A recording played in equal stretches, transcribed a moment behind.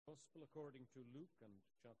Gospel according to Luke and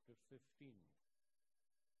chapter 15.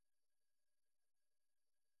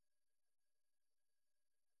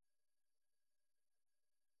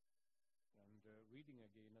 And reading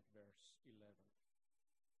again at verse 11.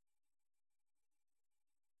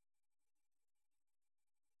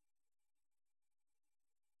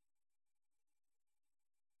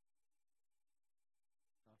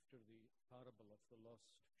 After the parable of the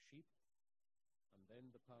lost sheep, and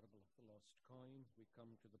then the parable of the lost coin, we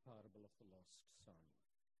come to the parable of the lost son.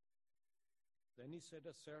 Then he said,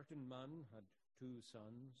 a certain man had 2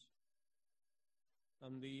 sons,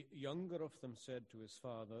 and the younger of them said to his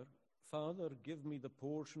father, Father, give me the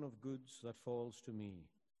portion of goods that falls to me.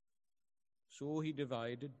 So he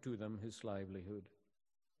divided to them his livelihood.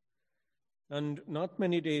 And not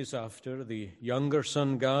many days after, the younger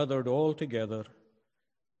son gathered all together,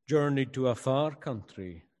 journeyed to a far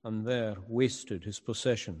country, and there wasted his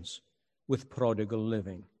possessions with prodigal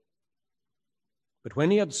living. But when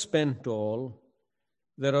he had spent all,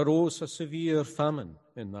 there arose a severe famine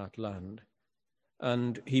in that land,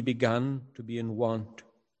 and he began to be in want.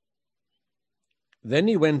 Then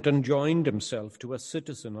he went and joined himself to a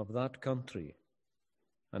citizen of that country,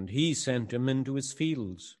 and he sent him into his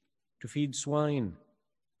fields to feed swine.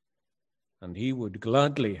 And he would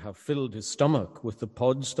gladly have filled his stomach with the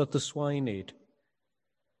pods that the swine ate,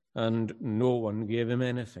 and no one gave him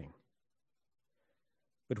anything.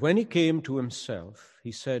 But when he came to himself,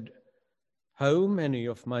 he said, How many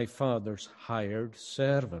of my father's hired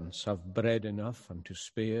servants have bread enough and to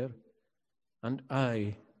spare, and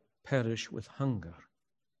I perish with hunger?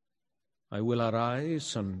 I will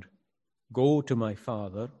arise and go to my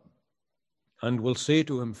father, and will say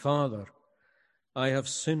to him, Father, I have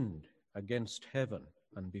sinned against heaven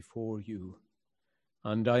and before you,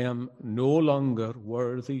 and I am no longer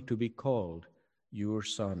worthy to be called your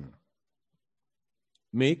son.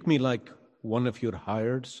 Make me like one of your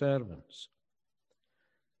hired servants.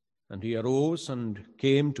 And he arose and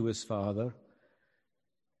came to his father.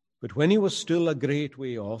 But when he was still a great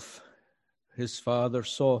way off, his father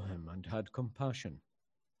saw him and had compassion,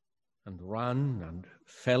 and ran and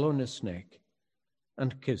fell on his neck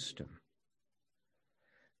and kissed him.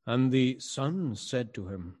 And the son said to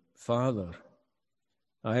him, Father,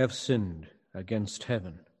 I have sinned against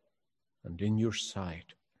heaven and in your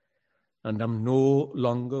sight, and am no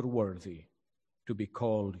longer worthy to be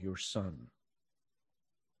called your son.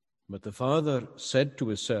 But the father said to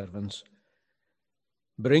his servants,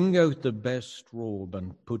 Bring out the best robe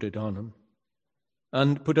and put it on him,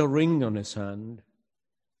 and put a ring on his hand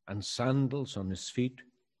and sandals on his feet,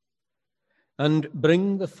 and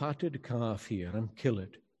bring the fatted calf here and kill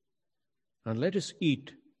it, and let us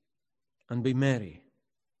eat and be merry.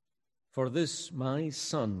 For this my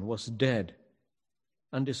son was dead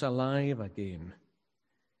and is alive again.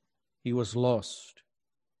 He was lost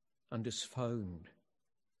and is found.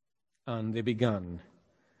 And they began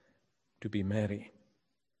to be merry.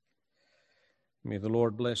 May the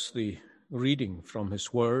Lord bless the reading from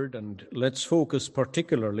his word, and let's focus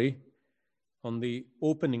particularly on the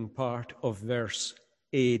opening part of verse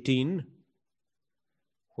 18,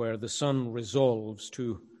 where the son resolves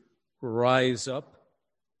to rise up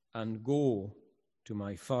and go to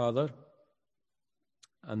my father.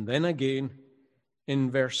 And then again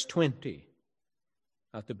in verse 20,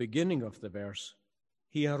 at the beginning of the verse,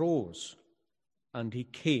 he arose and he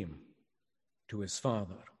came to his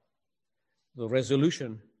father. The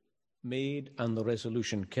resolution made and the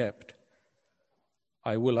resolution kept.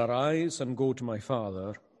 I will arise and go to my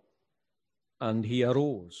father. And he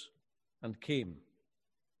arose and came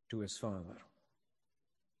to his father.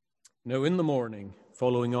 Now in the morning,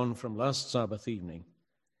 following on from last Sabbath evening,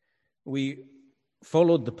 we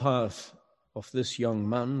followed the path of this young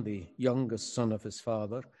man, the youngest son of his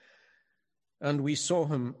father, and we saw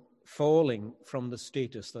him falling from the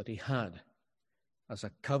status that he had as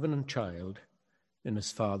a covenant child in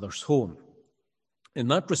his father's home. In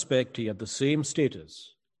that respect, he had the same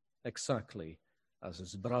status exactly as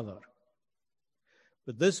his brother.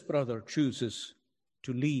 But this brother chooses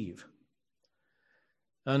to leave.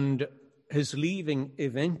 And his leaving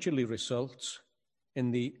eventually results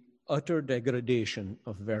in the utter degradation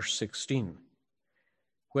of verse 16,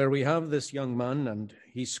 where we have this young man and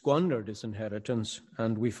he squandered his inheritance,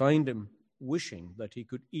 and we find him wishing that he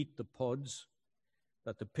could eat the pods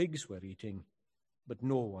that the pigs were eating, but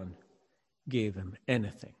no one gave him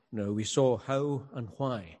anything. Now, we saw how and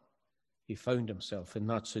why he found himself in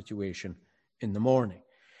that situation in the morning.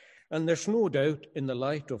 And there's no doubt, in the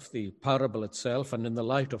light of the parable itself and in the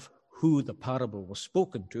light of who the parable was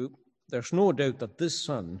spoken to, there's no doubt that this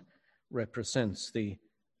son represents the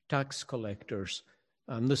tax collector's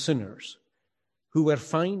and the sinners who were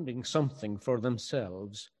finding something for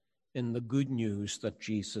themselves in the good news that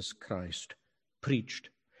Jesus Christ preached.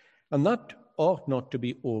 And that ought not to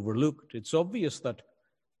be overlooked. It's obvious that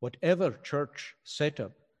whatever church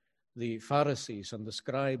setup the Pharisees and the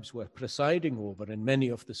scribes were presiding over in many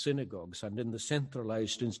of the synagogues and in the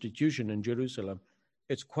centralized institution in Jerusalem,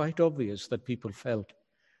 it's quite obvious that people felt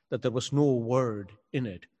that there was no word in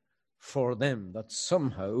it for them, that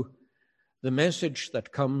somehow the message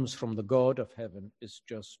that comes from the God of heaven is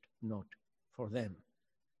just not for them.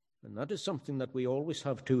 And that is something that we always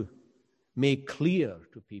have to make clear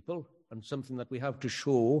to people, and something that we have to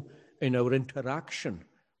show in our interaction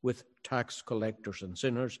with tax collectors and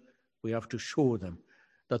sinners. We have to show them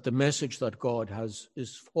that the message that God has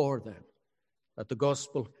is for them, that the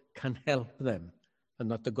gospel can help them, and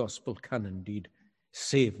that the gospel can indeed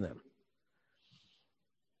save them.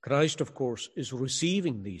 Christ, of course, is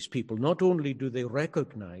receiving these people. Not only do they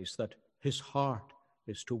recognize that his heart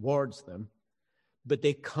is towards them, but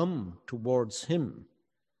they come towards him,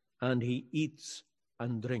 and he eats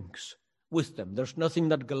and drinks with them. There's nothing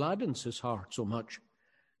that gladdens his heart so much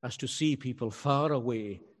as to see people far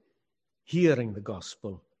away hearing the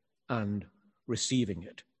gospel and receiving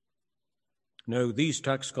it. Now, these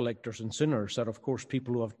tax collectors and sinners are, of course,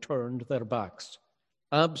 people who have turned their backs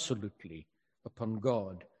absolutely upon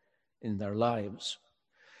God in their lives.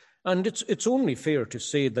 And it's only fair to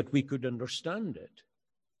say that we could understand it.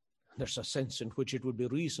 There's a sense in which it would be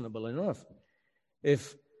reasonable enough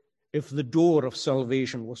if the door of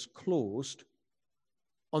salvation was closed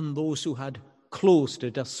on those who had closed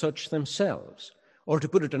it as such themselves. Or to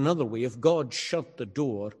put it another way, if God shut the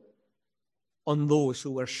door on those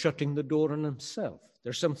who were shutting the door on himself.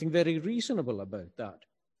 There's something very reasonable about that.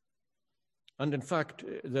 And in fact,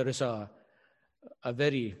 there is a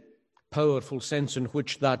very powerful sense in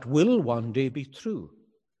which that will one day be true.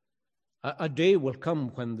 A day will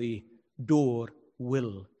come when the door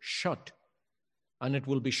will shut, and it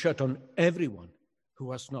will be shut on everyone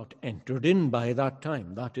who has not entered in by that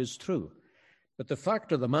time. That is true. But the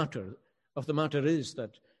fact of the matter is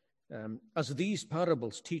that as these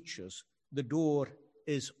parables teach us, the door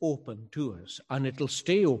is open to us, and it'll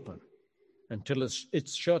stay open until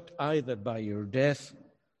it's shut either by your death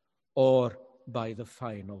or by the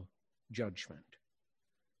final judgment.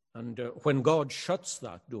 And when God shuts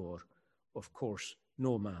that door, of course,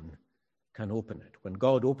 no man can open it. When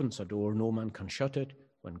God opens a door, no man can shut it.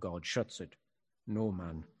 When God shuts it, no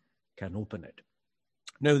man can open it.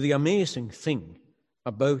 Now, the amazing thing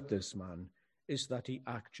about this man is that he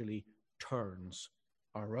actually turns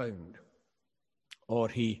around, or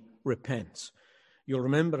he repents. You'll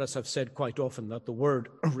remember, as I've said quite often, that the word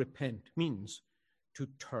repent means to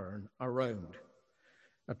turn around.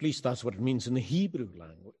 At least that's what it means in the Hebrew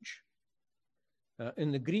language.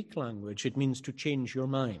 In the Greek language, it means to change your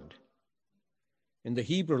mind. In the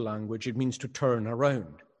Hebrew language, it means to turn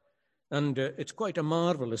around. And it's quite a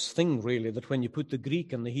marvelous thing, really, that when you put the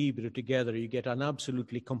Greek and the Hebrew together, you get an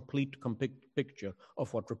absolutely complete picture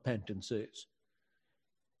of what repentance is.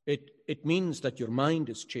 It means that your mind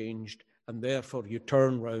is changed, and therefore you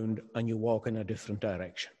turn round and you walk in a different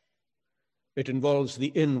direction. It involves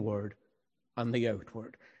the inward and the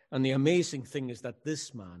outward. And the amazing thing is that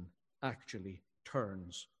this man actually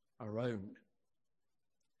turns around.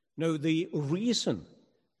 Now, the reason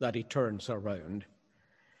that he turns around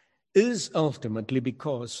is ultimately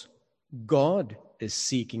because God is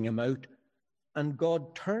seeking him out, and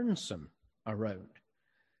God turns him around.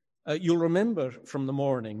 You'll remember from the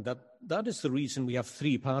morning that is the reason we have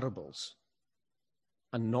 3 parables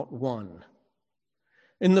and not 1.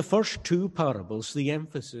 In the first 2 parables, the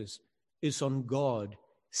emphasis is on God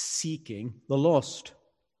seeking the lost.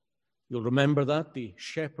 You'll remember that the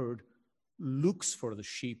shepherd looks for the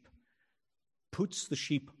sheep, puts the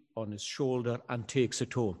sheep on his shoulder, and takes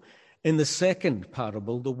it home. In the second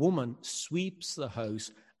parable, the woman sweeps the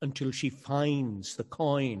house until she finds the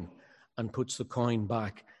coin and puts the coin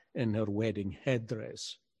back in her wedding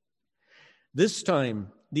headdress. This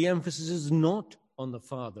time, the emphasis is not on the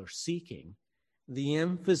Father seeking. The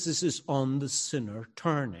emphasis is on the sinner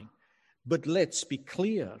turning. But let's be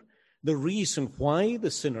clear, the reason why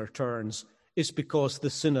the sinner turns is because the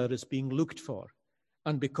sinner is being looked for,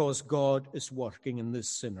 and because God is working in this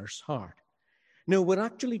sinner's heart. Now, we're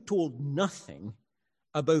actually told nothing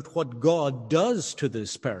about what God does to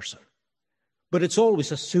this person, but it's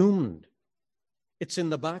always assumed. It's in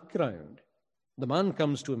the background. The man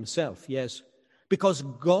comes to himself, yes, because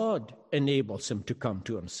God enables him to come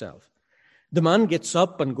to himself. The man gets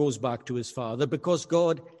up and goes back to his father because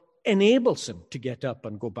God enables him to get up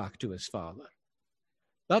and go back to his father.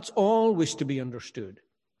 That's always to be understood.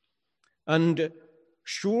 And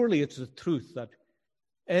surely it's the truth that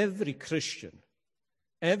every Christian,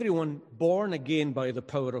 everyone born again by the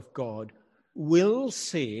power of God, will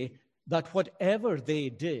say that whatever they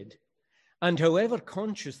did, and however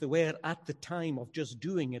conscious they were at the time of just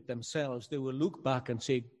doing it themselves, they will look back and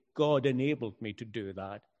say, God enabled me to do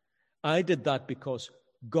that. I did that because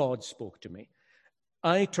God spoke to me.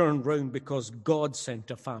 I turned round because God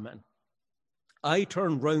sent a famine. I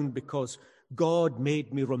turned round because God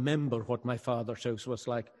made me remember what my father's house was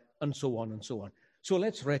like, and so on and so on. So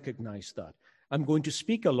let's recognize that. I'm going to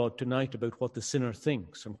speak a lot tonight about what the sinner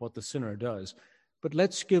thinks and what the sinner does, but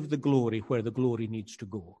let's give the glory where the glory needs to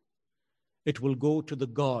go. It will go to the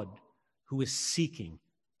God who is seeking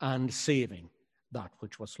and saving that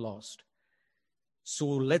which was lost. So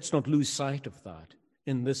let's not lose sight of that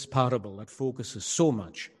in this parable that focuses so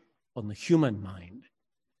much on the human mind,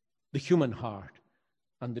 the human heart,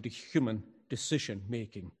 and the human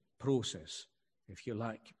decision-making process, if you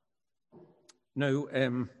like. Now,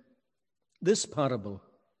 this parable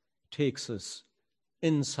takes us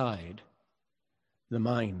inside the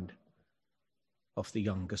mind of the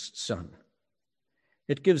youngest son.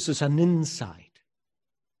 It gives us an insight,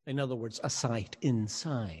 in other words, a sight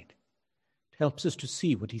inside. It helps us to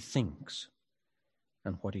see what he thinks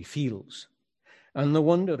and what he feels. And the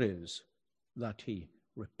wonder is that he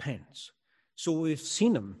repents. So we've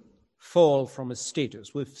seen him fall from his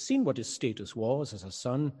status. We've seen what his status was as a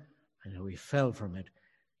son and how he fell from it.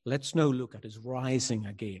 Let's now look at his rising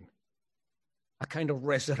again, a kind of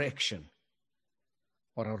resurrection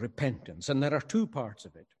or a repentance. And there are two parts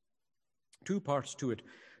of it, two parts to it.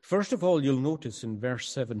 First of all, you'll notice in verse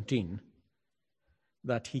 17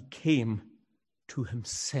 that he came to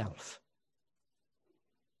himself.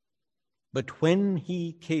 But when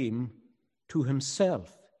he came to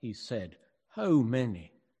himself, he said, how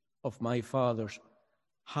many of my father's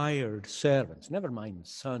hired servants, never mind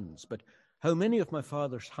sons, but how many of my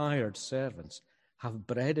father's hired servants have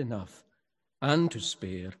bread enough and to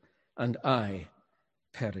spare, and I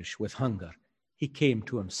perish with hunger? He came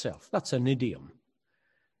to himself. That's an idiom.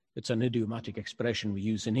 It's an idiomatic expression we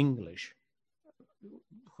use in English.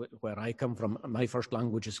 Where I come from, my first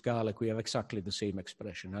language is Gaelic. We have exactly the same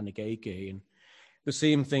expression, anikeike, and the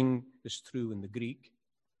same thing is true in the Greek.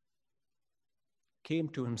 Came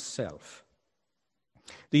to himself.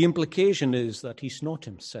 The implication is that he's not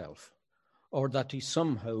himself, or that he's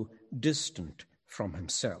somehow distant from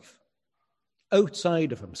himself,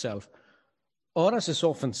 outside of himself, or as is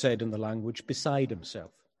often said in the language, beside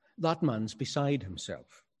himself. That man's beside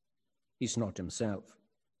himself. He's not himself.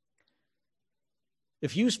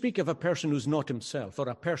 If you speak of a person who's not himself or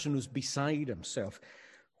a person who's beside himself,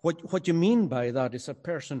 what you mean by that is a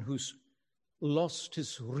person who's lost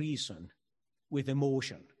his reason with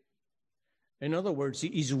emotion. In other words,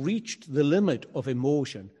 he's reached the limit of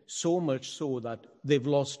emotion, so much so that they've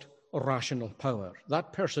lost rational power.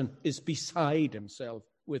 That person is beside himself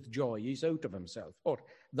with joy. He's out of himself. Or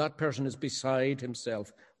that person is beside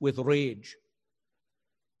himself with rage.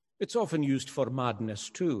 It's often used for madness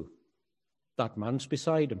too. That man's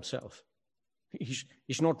beside himself.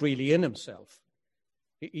 He's not really in himself.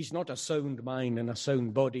 He's not a sound mind and a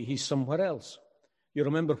sound body. He's somewhere else. You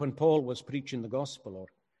remember when Paul was preaching the gospel,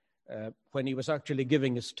 or when he was actually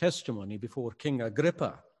giving his testimony before King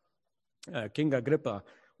Agrippa. King Agrippa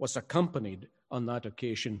was accompanied on that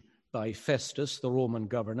occasion by Festus, the Roman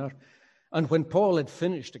governor. And when Paul had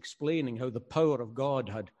finished explaining how the power of God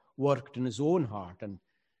had worked in his own heart and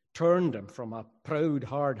turned him from a proud,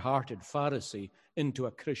 hard-hearted Pharisee into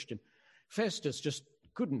a Christian, Festus just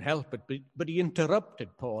couldn't help it, but he interrupted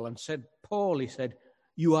Paul and said, Paul, he said,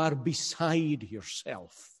 you are beside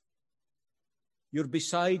yourself. You're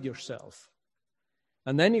beside yourself.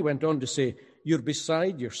 And then he went on to say, you're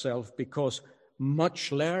beside yourself because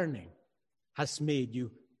much learning has made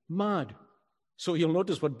you mad. So you'll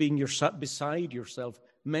notice what being beside yourself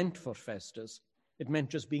meant for Festus. It meant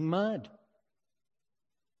just being mad.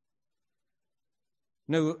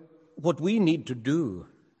 Now, what we need to do,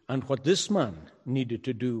 and what this man needed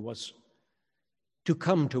to do, was to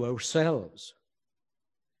come to ourselves,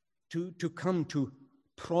 to come to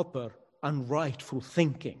proper and rightful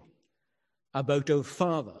thinking about our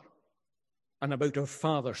Father and about our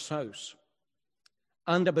Father's house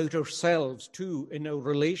and about ourselves too in our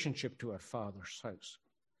relationship to our Father's house,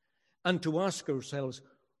 and to ask ourselves,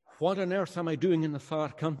 what on earth am I doing in the far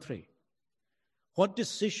country? What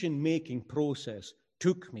decision-making process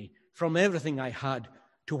took me from everything I had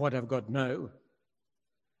to what I've got now?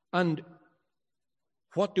 And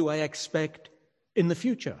what do I expect in the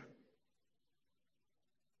future?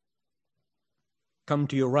 come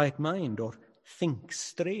to your right mind or think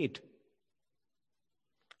straight.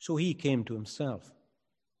 So he came to himself.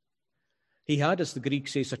 He had, as the Greek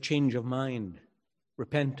says, a change of mind,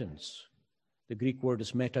 repentance. The Greek word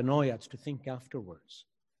is metanoia, it's to think afterwards,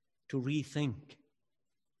 to rethink.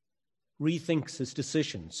 Rethinks his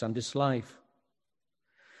decisions and his life.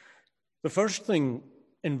 The first thing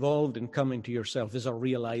involved in coming to yourself is a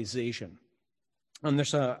realization. And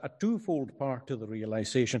there's a twofold part to the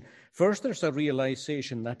realization. First, there's a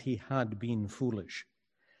realization that he had been foolish.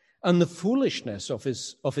 And the foolishness of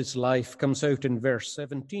his life comes out in verse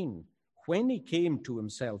 17. When he came to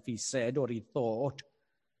himself, he said, or he thought,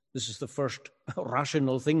 this is the first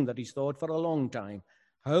rational thing that he's thought for a long time,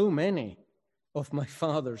 how many of my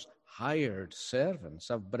father's hired servants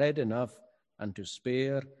have bread enough and to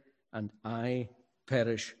spare, and I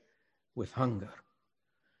perish with hunger?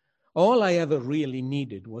 All I ever really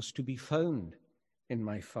needed was to be found in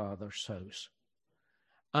my father's house.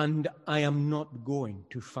 And I am not going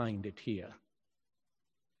to find it here.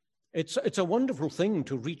 It's a wonderful thing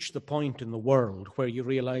to reach the point in the world where you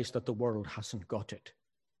realize that the world hasn't got it.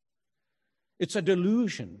 It's a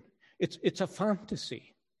delusion. It's a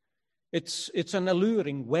fantasy. It's an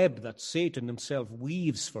alluring web that Satan himself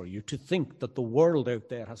weaves for you to think that the world out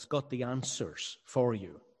there has got the answers for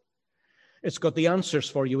you. It's got the answers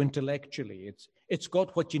for you intellectually. It's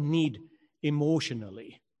got what you need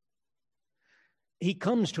emotionally. He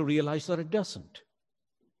comes to realize that it doesn't.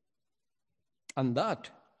 And that,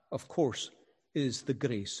 of course, is the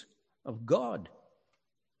grace of God.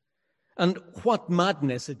 And what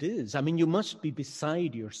madness it is. I mean, you must be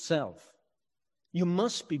beside yourself. You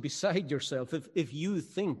must be beside yourself if you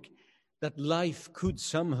think that life could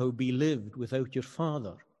somehow be lived without your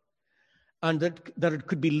Father, and that it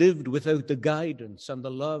could be lived without the guidance and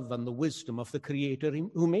the love and the wisdom of the Creator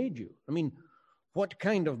who made you. I mean, what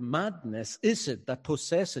kind of madness is it that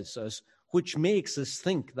possesses us, which makes us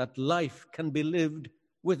think that life can be lived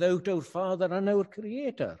without our Father and our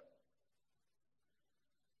Creator?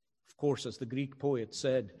 Of course, as the Greek poet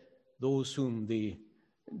said, those whom the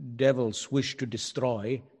devils wish to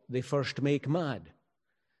destroy, they first make mad.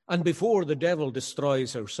 And before the devil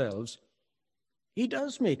destroys ourselves, he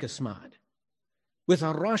does make us mad with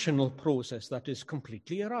a rational process that is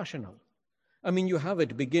completely irrational. I mean, you have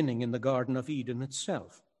it beginning in the Garden of Eden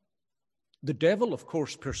itself. The devil, of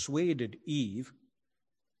course, persuaded Eve,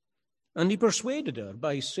 and he persuaded her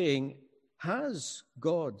by saying, has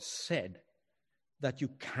God said that you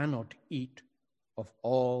cannot eat of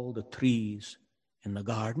all the trees in the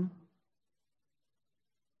garden?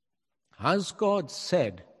 Has God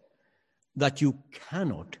said that you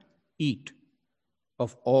cannot eat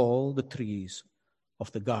of all the trees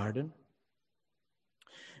of the garden?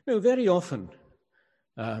 Now, very often,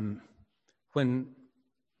 when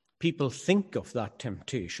people think of that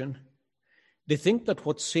temptation, they think that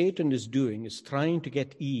what Satan is doing is trying to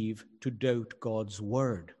get Eve to doubt God's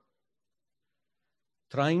word,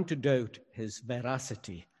 trying to doubt his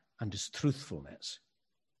veracity and his truthfulness.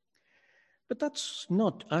 But that's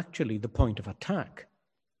not actually the point of attack.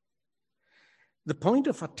 The point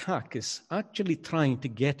of attack is actually trying to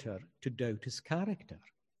get her to doubt his character,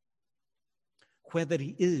 whether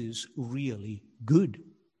he is really good.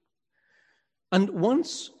 And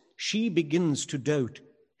once she begins to doubt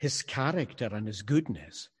his character and his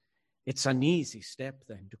goodness, it's an easy step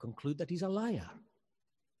then to conclude that he's a liar.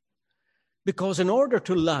 Because in order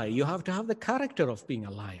to lie, you have to have the character of being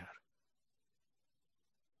a liar.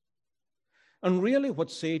 And really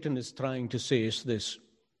what Satan is trying to say is this: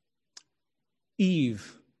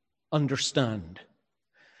 Eve, understand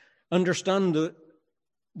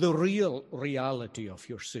the real reality of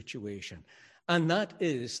your situation. And that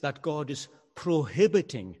is that God is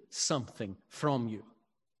prohibiting something from you.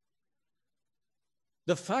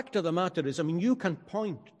 The fact of the matter is, I mean, you can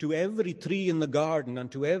point to every tree in the garden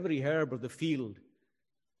and to every herb of the field,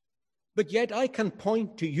 but yet I can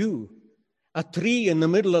point to you a tree in the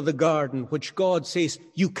middle of the garden which God says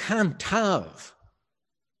you can't have.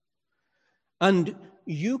 And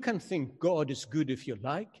you can think God is good if you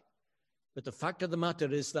like, but the fact of the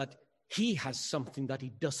matter is that he has something that he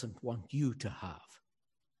doesn't want you to have.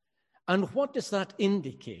 And what does that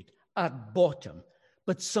indicate at bottom?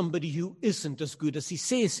 But somebody who isn't as good as he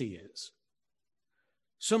says he is.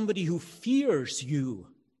 Somebody who fears you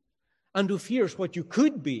and who fears what you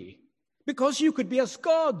could be, because you could be as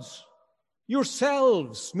gods,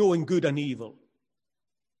 yourselves knowing good and evil.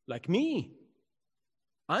 Like me.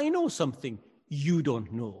 I know something you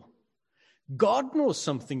don't know. God knows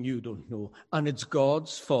something you don't know, and it's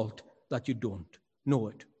God's fault that you don't know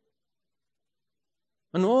it.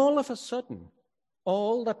 And all of a sudden,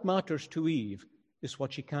 all that matters to Eve is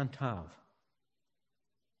what she can't have.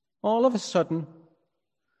 All of a sudden,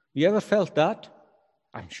 you ever felt that?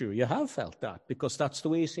 I'm sure you have felt that, because that's the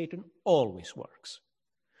way Satan always works.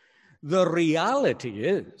 The reality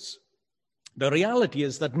is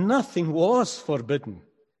that nothing was forbidden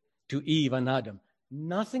to Eve and Adam.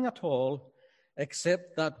 Nothing at all,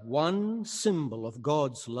 except that one symbol of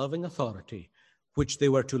God's loving authority, which they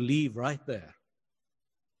were to leave right there.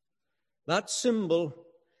 That symbol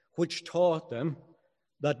which taught them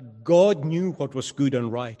that God knew what was good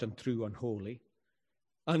and right and true and holy,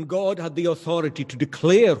 and God had the authority to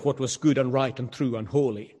declare what was good and right and true and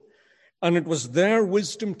holy. And it was their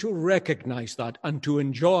wisdom to recognize that and to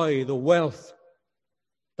enjoy the wealth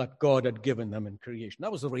that God had given them in creation.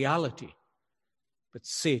 That was the reality. But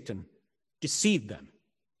Satan deceived them.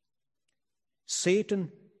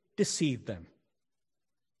 Satan deceived them.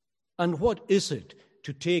 And what is it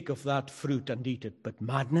to take of that fruit and eat it but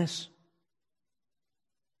madness?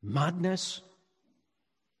 Madness.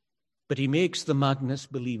 But he makes the madness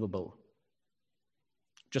believable,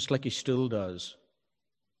 just like he still does.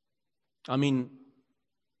 I mean,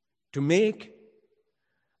 to make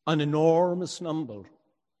an enormous number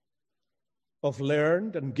of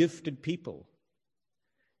learned and gifted people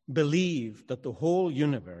believe that the whole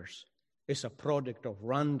universe is a product of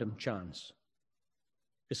random chance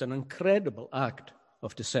is an incredible act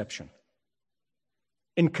of deception.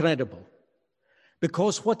 Incredible.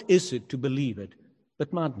 Because what is it to believe it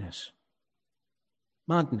but madness?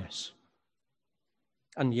 Madness.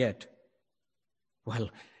 And yet, well,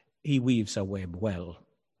 he weaves a web well.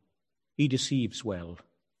 He deceives well.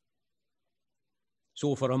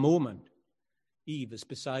 So for a moment, Eve is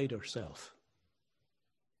beside herself.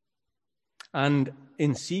 And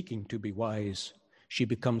in seeking to be wise, she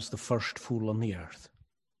becomes the first fool on the earth.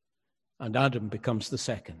 And Adam becomes the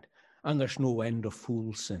second. And there's no end of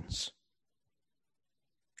fools since.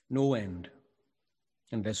 No end.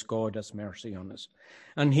 Unless God has mercy on us.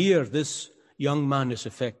 And here, this young man is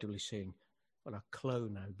effectively saying, what a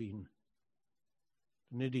clown I've been.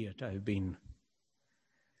 An idiot I've been.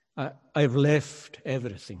 I've left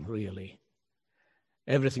everything, really.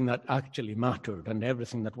 Everything that actually mattered and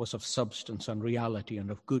everything that was of substance and reality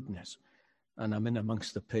and of goodness. And I'm in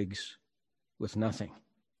amongst the pigs with nothing.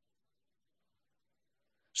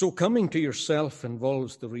 So coming to yourself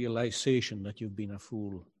involves the realization that you've been a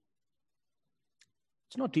fool.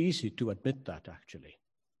 It's not easy to admit that, actually.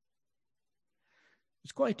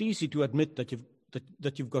 It's quite easy to admit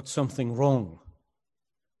that you've got something wrong.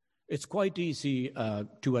 It's quite easy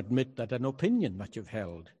to admit that an opinion that you've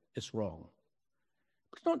held is wrong.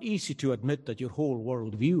 It's not easy to admit that your whole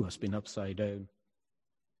worldview has been upside down.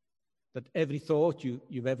 That every thought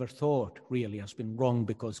you've ever thought really has been wrong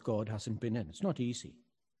because God hasn't been in. It's not easy.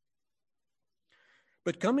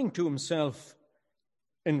 But coming to himself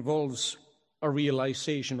involves a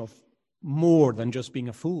realization of more than just being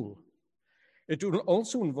a fool. It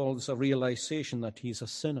also involves a realization that he's a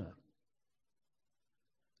sinner.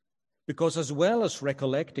 Because as well as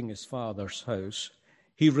recollecting his father's house,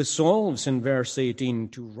 he resolves in verse 18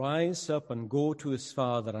 to rise up and go to his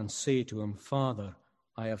father and say to him, Father,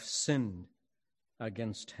 I have sinned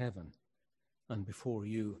against heaven and before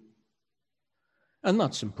you. And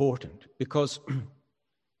that's important because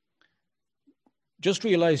just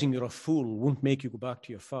realizing you're a fool won't make you go back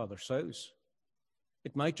to your father's house.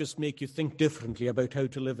 It might just make you think differently about how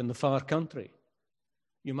to live in the far country.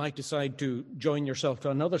 You might decide to join yourself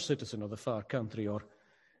to another citizen of the far country or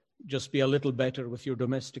just be a little better with your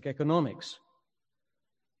domestic economics.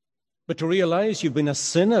 But to realize you've been a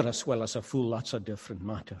sinner as well as a fool, that's a different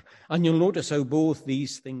matter. And you'll notice how both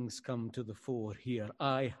these things come to the fore here.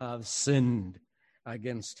 I have sinned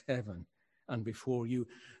against heaven and before you.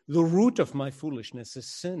 The root of my foolishness is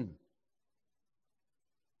sin.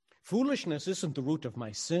 Foolishness isn't the root of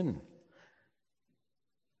my sin.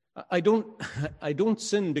 I don't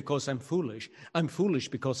sin because I'm foolish. I'm foolish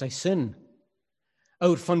because I sin.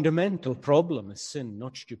 Our fundamental problem is sin,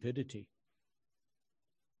 not stupidity.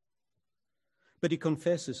 But he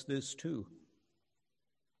confesses this too.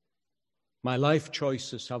 My life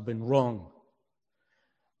choices have been wrong.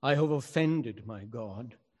 I have offended my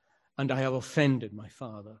God, and I have offended my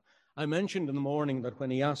father. I mentioned in the morning that when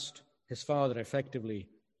he asked his father effectively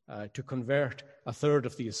to convert a third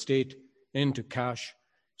of the estate into cash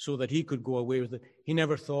so that he could go away with it, he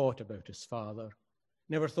never thought about his father,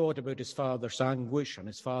 never thought about his father's anguish and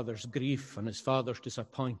his father's grief and his father's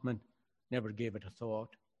disappointment, never gave it a thought.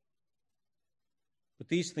 But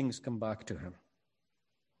these things come back to him.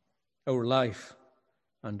 Our life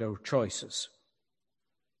and our choices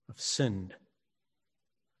have sinned.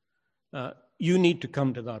 you need to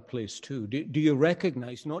come to that place too. Do you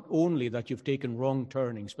recognize not only that you've taken wrong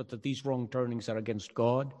turnings, but that these wrong turnings are against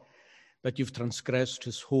God, that you've transgressed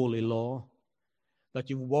his holy law,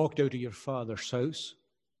 that you've walked out of your Father's house,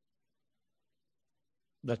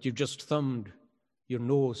 that you've just thumbed your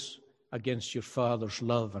nose against your Father's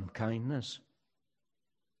love and kindness?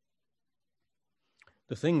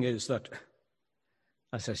 The thing is that,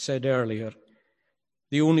 as I said earlier,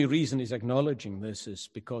 the only reason he's acknowledging this is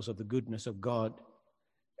because of the goodness of God.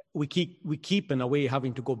 We keep in a way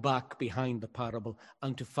having to go back behind the parable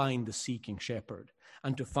and to find the seeking shepherd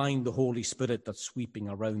and to find the Holy Spirit that's sweeping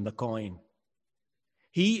around the coin.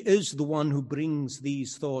 He is the one who brings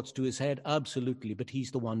these thoughts to his head, absolutely, but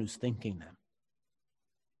he's the one who's thinking them.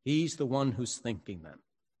 He's the one who's thinking them.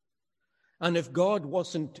 And if God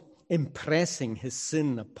wasn't impressing his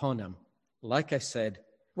sin upon him, like I said,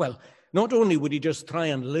 well, not only would he just try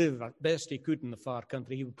and live as best he could in the far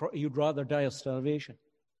country, he would rather die of starvation.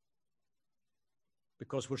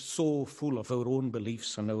 Because we're so full of our own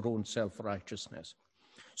beliefs and our own self-righteousness.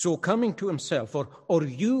 So coming to himself, or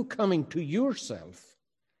you coming to yourself,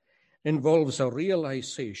 involves a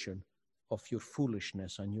realization of your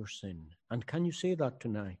foolishness and your sin. And can you say that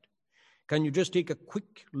tonight? Can you just take a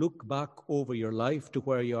quick look back over your life to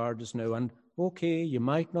where you are just now? And okay, you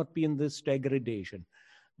might not be in this degradation,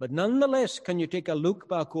 but nonetheless, can you take a look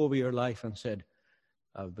back over your life and said,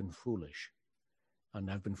 I've been foolish, and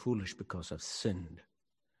I've been foolish because I've sinned,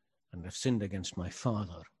 and I've sinned against my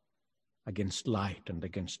Father, against light and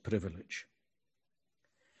against privilege.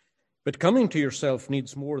 But coming to yourself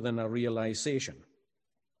needs more than a realization.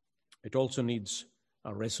 It also needs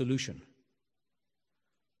a resolution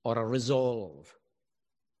or a resolve.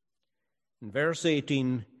 In verse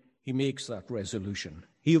 18, he makes that resolution.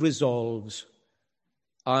 He resolves,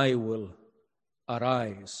 I will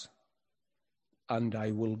arise and I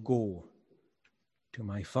will go to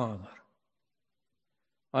my Father.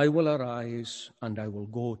 I will arise and I will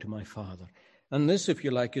go to my Father. And this, if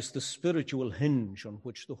you like, is the spiritual hinge on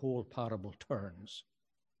which the whole parable turns.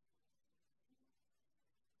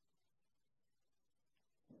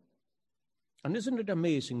 And isn't it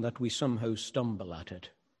amazing that we somehow stumble at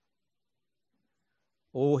it?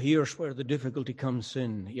 Oh, here's where the difficulty comes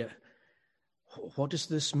in. Yeah. What does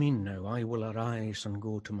this mean now? I will arise and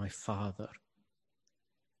go to my Father.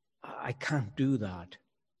 I can't do that.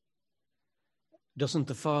 Doesn't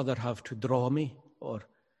the Father have to draw me? Or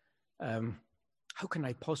how can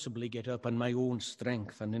I possibly get up in my own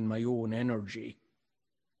strength and in my own energy?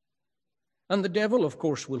 And the devil, of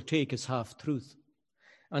course, will take his half-truth.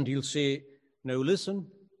 And he'll say, now listen,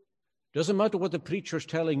 doesn't matter what the preacher's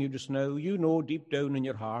telling you just now, you know deep down in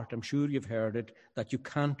your heart, I'm sure you've heard it, that you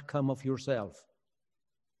can't come of yourself.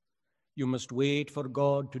 You must wait for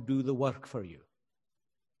God to do the work for you.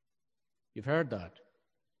 You've heard that.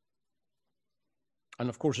 And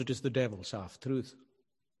of course it is the devil's half-truth.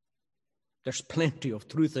 There's plenty of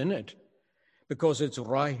truth in it, because it's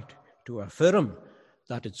right to affirm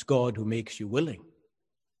that it's God who makes you willing.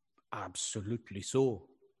 Absolutely so.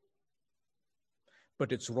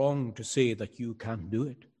 But it's wrong to say that you can't do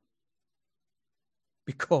it,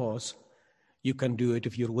 because you can do it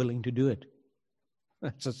if you're willing to do it.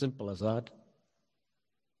 It's as simple as that.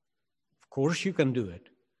 Of course you can do it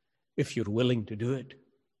if you're willing to do it.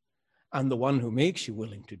 And the one who makes you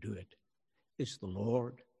willing to do it is the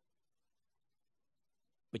Lord.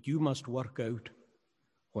 But you must work out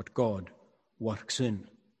what God works in.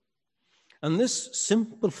 And this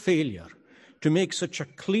simple failure to make such a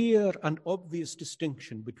clear and obvious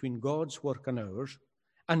distinction between God's work and ours,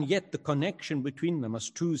 and yet the connection between them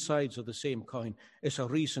as two sides of the same coin, is a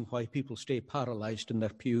reason why people stay paralyzed in their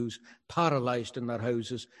pews, paralyzed in their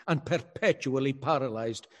houses, and perpetually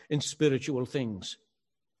paralyzed in spiritual things.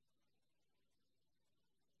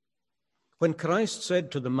 When Christ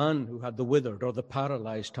said to the man who had the withered or the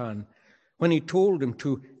paralyzed hand, when he told him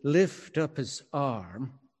to lift up his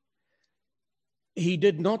arm, he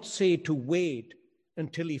did not say to wait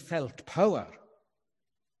until he felt power.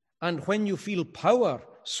 And when you feel power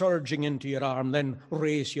surging into your arm, then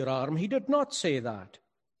raise your arm. He did not say that.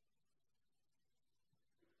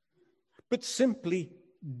 But simply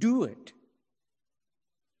do it.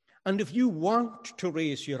 And if you want to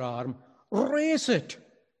raise your arm, raise it.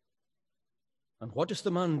 And what does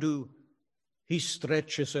the man do? He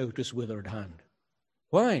stretches out his withered hand.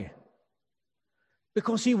 Why?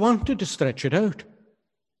 Because he wanted to stretch it out.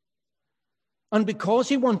 And because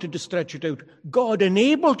he wanted to stretch it out, God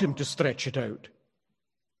enabled him to stretch it out.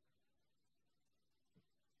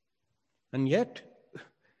 And yet,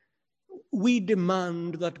 we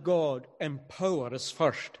demand that God empower us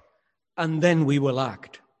first, and then we will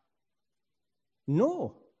act.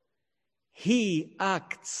 No. He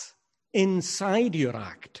acts inside your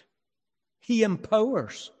act. He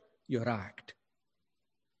empowers your act.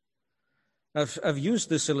 I've used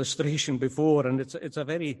this illustration before, and it's a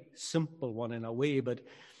very simple one in a way, but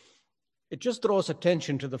it just draws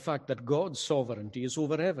attention to the fact that God's sovereignty is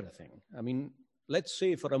over everything. I mean, let's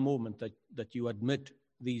say for a moment that you admit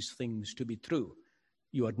these things to be true.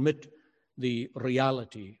 You admit the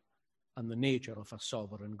reality and the nature of a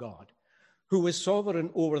sovereign God, who is sovereign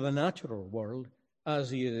over the natural world as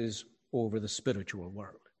he is over the spiritual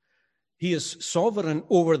world. He is sovereign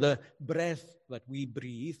over the breath that we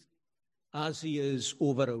breathe as he is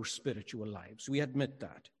over our spiritual lives. We admit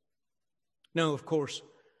that. Now, of course,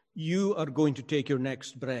 you are going to take your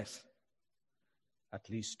next breath. At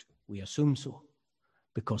least we assume so,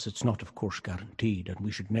 because it's not, of course, guaranteed, and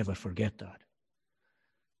we should never forget that.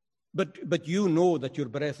 But you know that your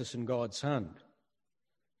breath is in God's hand.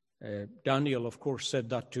 Daniel, of course, said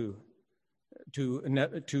that to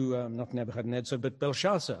not Nebuchadnezzar, but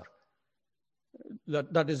Belshazzar,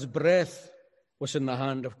 that his breath was in the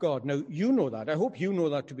hand of God. Now, you know that. I hope you know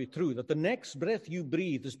that to be true, that the next breath you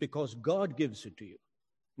breathe is because God gives it to you.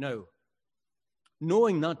 Now,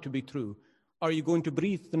 knowing that to be true, are you going to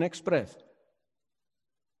breathe the next breath?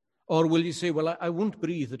 Or will you say, well, I won't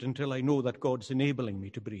breathe it until I know that God's enabling me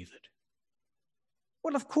to breathe it?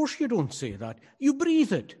 Well, of course you don't say that. You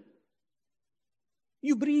breathe it.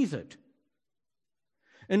 You breathe it.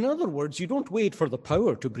 In other words, you don't wait for the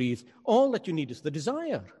power to breathe. All that you need is the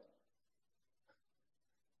desire.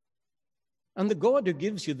 And the God who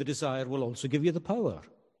gives you the desire will also give you the power.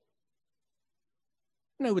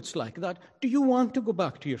 Now it's like that. Do you want to go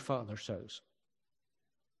back to your father's house?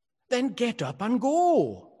 Then get up and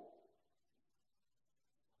go.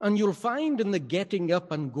 And you'll find in the getting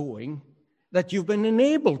up and going that you've been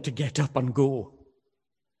enabled to get up and go.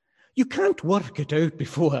 You can't work it out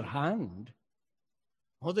beforehand.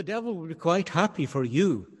 Oh, the devil will be quite happy for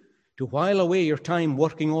you to while away your time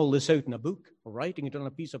working all this out in a book or writing it on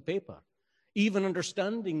a piece of paper, even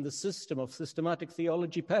understanding the system of systematic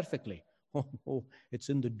theology perfectly. Oh, no, it's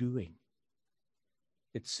in the doing.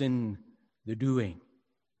 It's in the doing.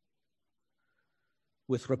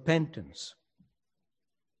 With repentance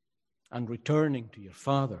and returning to your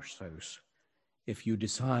Father's house, if you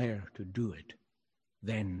desire to do it,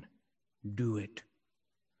 then do it.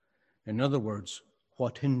 In other words,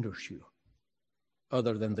 what hinders you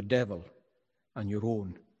other than the devil and your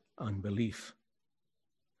own unbelief?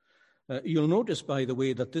 You'll notice, by the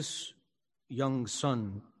way, that this young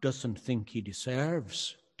son doesn't think he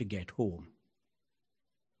deserves to get home.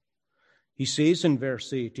 He says in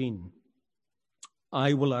verse 18,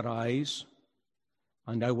 I will arise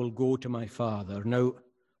and I will go to my father. Now,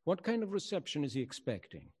 what kind of reception is he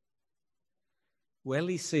expecting? Well,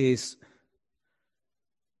 he says,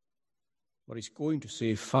 what he's going to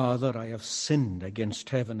say, Father, I have sinned against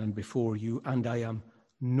heaven and before you, and I am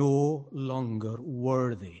no longer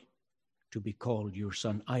worthy to be called your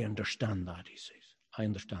son. I understand that, he says. I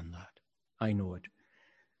understand that. I know it.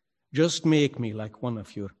 Just make me like one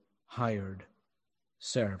of your hired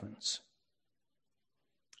servants.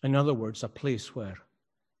 In other words, a place where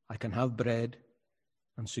I can have bread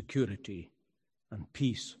and security and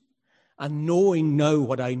peace. And knowing now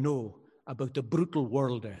what I know about the brutal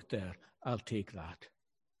world out there, I'll take that.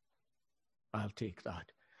 I'll take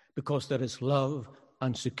that. Because there is love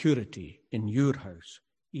and security in your house,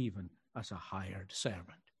 even as a hired servant.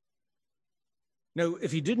 Now,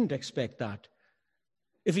 if he didn't expect that,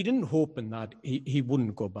 if he didn't hope in that, he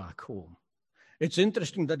wouldn't go back home. It's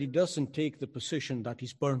interesting that he doesn't take the position that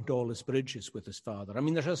he's burnt all his bridges with his father. I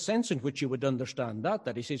mean, there's a sense in which you would understand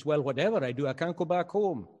that he says, well, whatever I do, I can't go back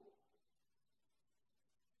home.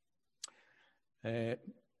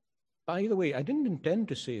 By the way, I didn't intend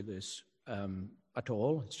to say this at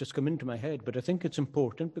all. It's just come into my head, but I think it's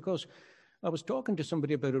important because I was talking to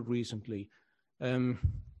somebody about it recently. Even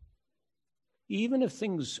if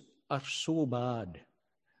things are so bad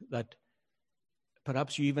that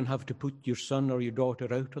perhaps you even have to put your son or your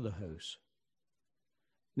daughter out of the house,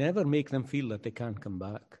 never make them feel that they can't come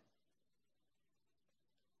back.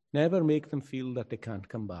 Never make them feel that they can't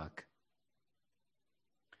come back.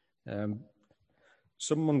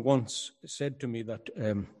 Someone once said to me that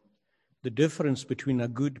the difference between a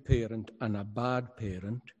good parent and a bad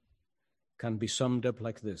parent can be summed up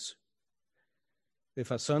like this. If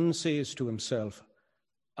a son says to himself,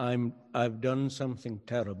 I've done something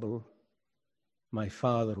terrible, my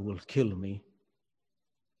father will kill me.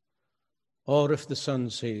 Or if the son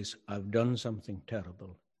says, I've done something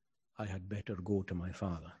terrible, I had better go to my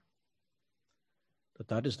father.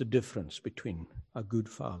 That is the difference between a good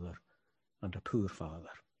father and a poor father.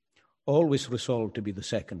 Always resolved to be the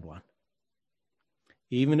second one.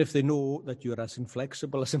 Even if they know that you're as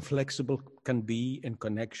inflexible can be in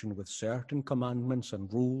connection with certain commandments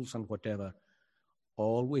and rules and whatever,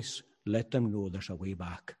 always let them know there's a way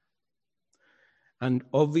back. And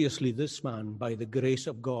obviously this man, by the grace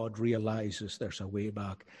of God, realizes there's a way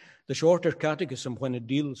back. The Shorter Catechism, when it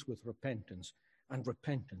deals with repentance, and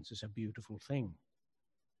repentance is a beautiful thing.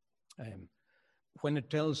 When it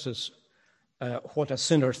tells us what a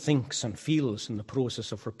sinner thinks and feels in the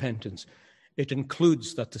process of repentance, it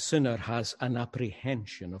includes that the sinner has an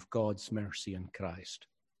apprehension of God's mercy in Christ.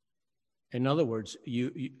 In other words,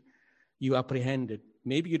 you apprehend it.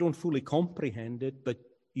 Maybe you don't fully comprehend it, but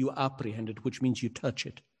you apprehend it, which means you touch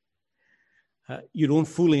it. You don't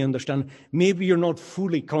fully understand. Maybe you're not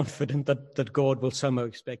fully confident that God will somehow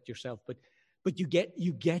expect yourself, but you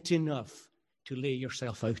get enough to lay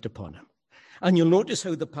yourself out upon him. And you'll notice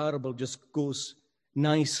how the parable just goes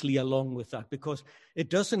nicely along with that, because it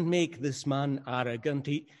doesn't make this man arrogant.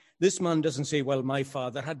 This man doesn't say, well, my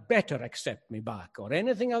father had better accept me back, or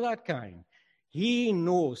anything of that kind. He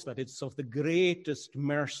knows that it's of the greatest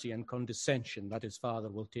mercy and condescension that his father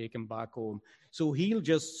will take him back home. So he'll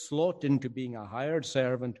just slot into being a hired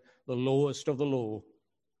servant, the lowest of the low,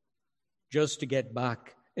 just to get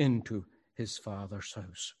back into his father's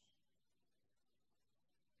house.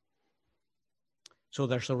 So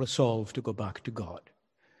there's a resolve to go back to God.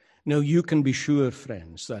 Now, you can be sure,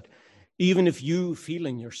 friends, that even if you feel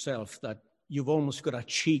in yourself that you've almost got a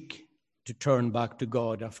cheek to turn back to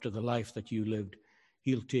God after the life that you lived,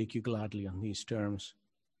 he'll take you gladly on these terms.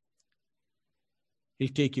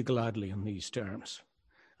 He'll take you gladly on these terms.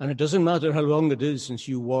 And it doesn't matter how long it is since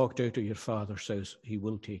you walked out of your father's house, he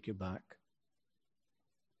will take you back.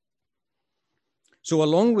 So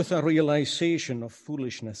along with a realization of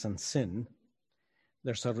foolishness and sin,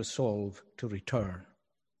 there's a resolve to return.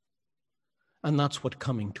 And that's what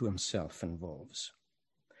coming to himself involves.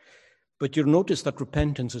 But you'll notice that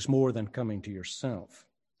repentance is more than coming to yourself.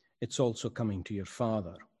 It's also coming to your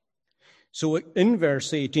Father. So in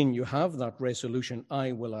verse 18, you have that resolution,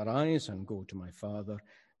 I will arise and go to my Father.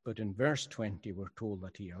 But in verse 20, we're told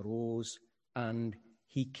that he arose and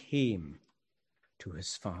he came to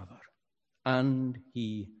his Father. And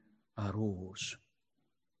he arose.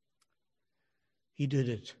 He did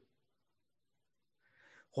it.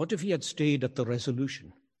 What if he had stayed at the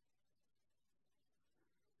resolution?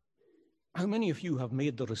 How many of you have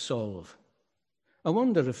made the resolve? I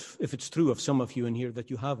wonder if it's true of some of you in here that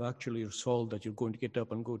you have actually resolved that you're going to get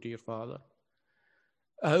up and go to your Father.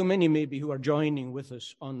 How many maybe who are joining with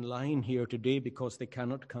us online here today because they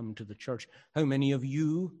cannot come to the church? How many of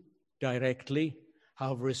you directly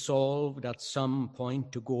have resolved at some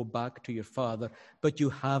point to go back to your Father, but you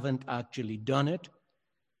haven't actually done it?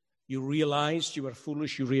 You realized you were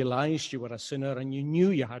foolish, you realized you were a sinner, and you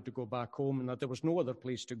knew you had to go back home and that there was no other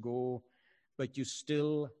place to go, but you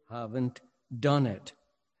still haven't done it.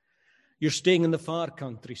 You're staying in the far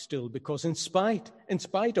country still because in spite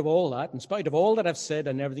of all that, in spite of all that I've said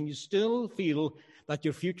and everything, you still feel that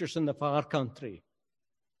your future's in the far country.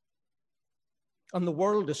 And the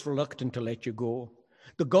world is reluctant to let you go.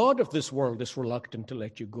 The God of this world is reluctant to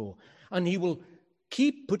let you go. And he will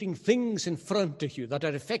keep putting things in front of you that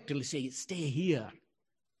are effectively saying, stay here.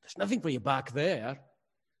 There's nothing for you back there.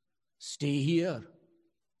 Stay here.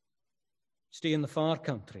 Stay in the far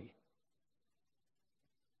country.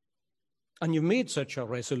 And you've made such a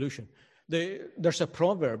resolution. There's a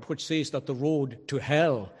proverb which says that the road to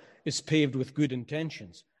hell is paved with good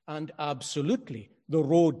intentions. And absolutely, the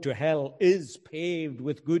road to hell is paved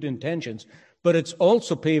with good intentions, but it's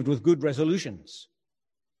also paved with good resolutions.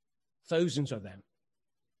 Thousands of them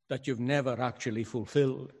that you've never actually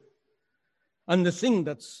fulfilled. And the thing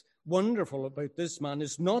that's wonderful about this man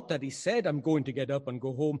is not that he said, I'm going to get up and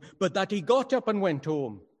go home, but that he got up and went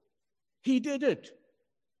home. He did it.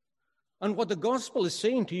 And what the gospel is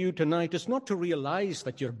saying to you tonight is not to realize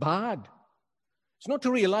that you're bad. It's not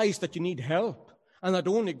to realize that you need help and that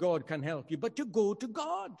only God can help you, but to go to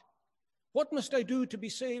God. What must I do to be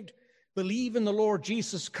saved? Believe in the Lord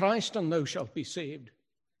Jesus Christ and thou shalt be saved.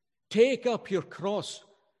 Take up your cross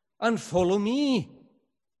and follow me.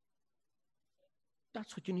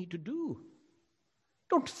 That's what you need to do.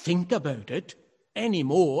 Don't think about it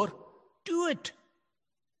anymore. Do it.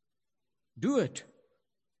 Do it.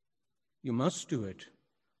 You must do it,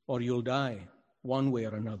 or you'll die one way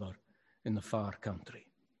or another in the far country.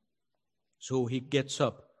 So he gets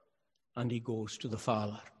up and he goes to the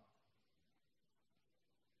Father.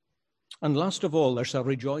 And last of all, there's a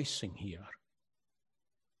rejoicing here.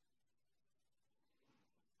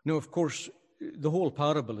 Now, of course, the whole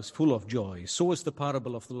parable is full of joy. So is the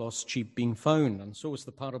parable of the lost sheep being found, and so is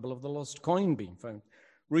the parable of the lost coin being found.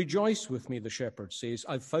 Rejoice with me, the shepherd says,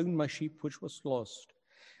 I've found my sheep which was lost.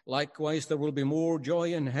 Likewise, there will be more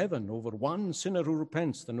joy in heaven over one sinner who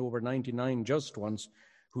repents than over 99 just ones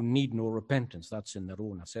who need no repentance. That's in their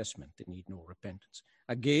own assessment. They need no repentance.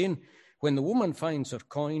 Again, when the woman finds her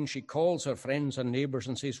coin, she calls her friends and neighbors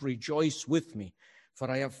and says, rejoice with me, for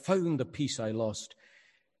I have found the piece I lost.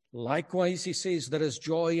 Likewise, he says, there is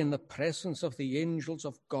joy in the presence of the angels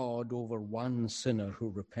of God over one sinner who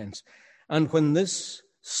repents. And when this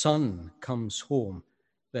son comes home,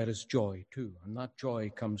 there is joy too, and that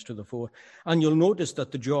joy comes to the fore. And you'll notice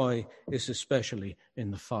that the joy is especially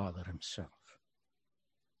in the Father himself.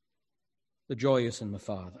 The joy is in the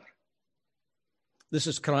Father. This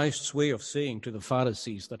is Christ's way of saying to the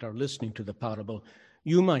Pharisees that are listening to the parable,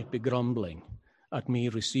 you might be grumbling at me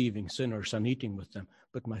receiving sinners and eating with them,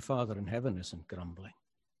 but my Father in heaven isn't grumbling.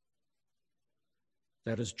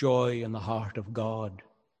 There is joy in the heart of God.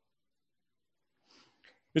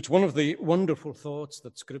 It's one of the wonderful thoughts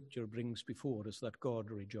that Scripture brings before us, that God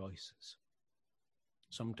rejoices.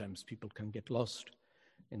 Sometimes people can get lost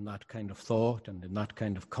in that kind of thought and in that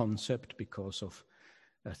kind of concept because of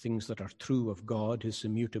things that are true of God, his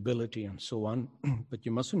immutability and so on. But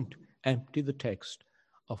you mustn't empty the text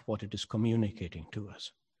of what it is communicating to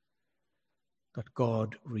us, that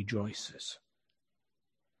God rejoices.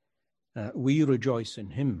 We rejoice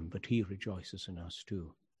in him, but he rejoices in us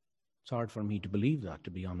too. It's hard for me to believe that, to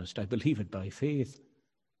be honest. I believe it by faith,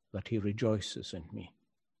 that he rejoices in me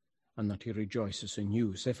and that he rejoices in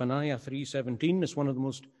you. Zephaniah 3:17 is one of the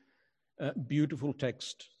most beautiful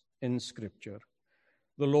texts in Scripture.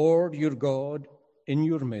 The Lord your God in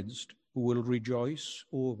your midst will rejoice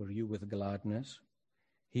over you with gladness.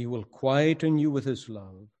 He will quieten you with his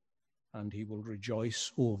love, and he will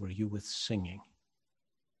rejoice over you with singing.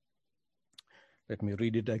 Let me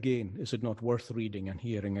read it again. Is it not worth reading and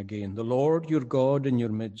hearing again? The Lord your God in your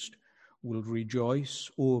midst will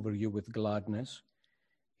rejoice over you with gladness.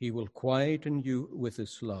 He will quieten you with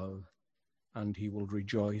his love, and he will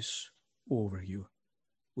rejoice over you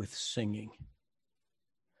with singing.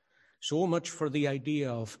 So much for the idea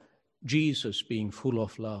of Jesus being full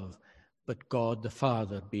of love, but God the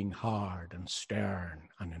Father being hard and stern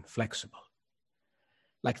and inflexible.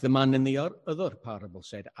 Like the man in the other parable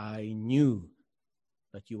said, I knew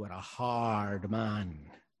that you were a hard man,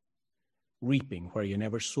 reaping where you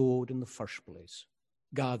never sowed in the first place,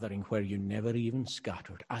 gathering where you never even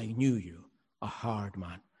scattered. I knew you, a hard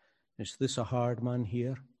man. Is this a hard man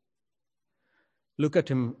here? Look at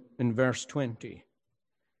him in verse 20.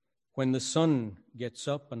 When the son gets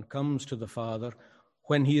up and comes to the father,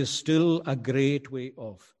 when he is still a great way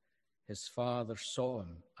off, his father saw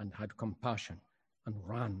him and had compassion and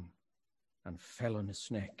ran and fell on his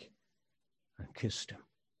neck and kissed him.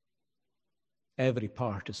 Every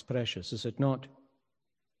part is precious, is it not?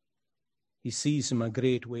 He sees him a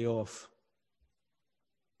great way off.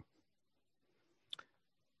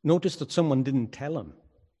 Notice that someone didn't tell him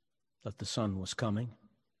that the son was coming.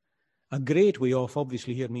 A great way off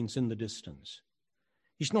obviously here means in the distance.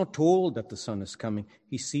 He's not told that the son is coming.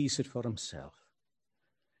 He sees it for himself.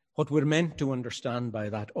 What we're meant to understand by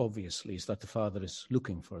that, obviously, is that the father is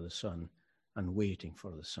looking for the son and waiting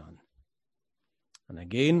for the son. And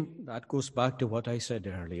again, that goes back to what I said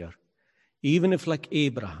earlier. Even if, like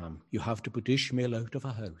Abraham, you have to put Ishmael out of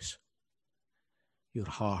a house, your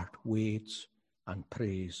heart waits and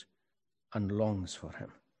prays and longs for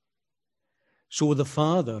him. So the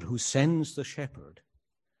Father who sends the shepherd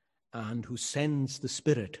and who sends the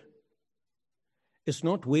Spirit is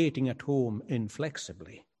not waiting at home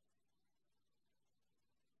inflexibly.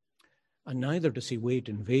 And neither does he wait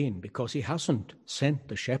in vain, because he hasn't sent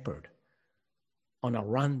the shepherd on a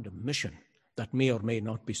random mission that may or may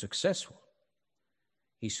not be successful.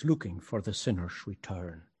 He's looking for the sinner's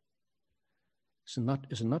return. Isn't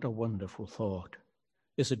that a wonderful thought?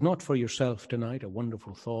 Is it not for yourself tonight a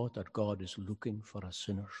wonderful thought that God is looking for a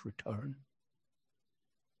sinner's return?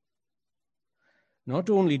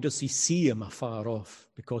 Not only does he see him afar off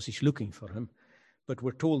because he's looking for him, but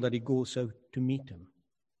we're told that he goes out to meet him.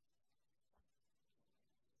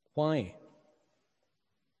 Why?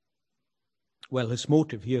 Well, his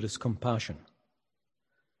motive here is compassion.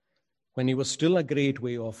 When he was still a great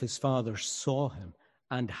way off, his father saw him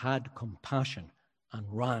and had compassion and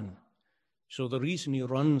ran. So the reason he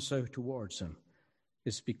runs out towards him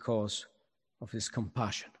is because of his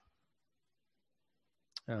compassion.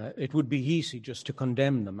 It would be easy just to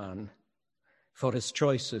condemn the man for his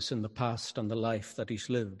choices in the past and the life that he's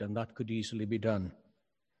lived, and that could easily be done.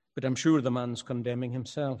 But I'm sure the man's condemning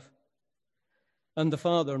himself. And the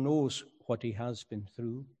father knows what he has been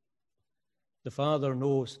through. The father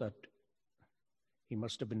knows that he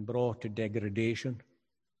must have been brought to degradation.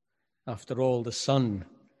 After all, the son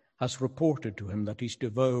has reported to him that he's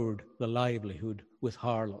devoured the livelihood with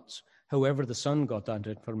harlots. However the son got that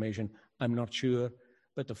information, I'm not sure,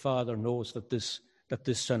 but the father knows that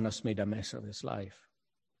this son has made a mess of his life.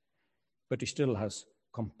 But he still has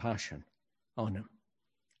compassion on him,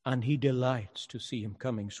 and he delights to see him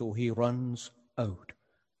coming, so he runs out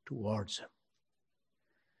towards him.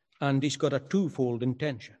 And he's got a twofold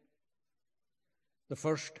intention. The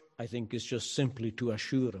first, I think, is just simply to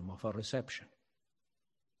assure him of a reception.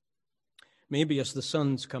 Maybe as the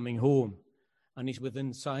son's coming home and he's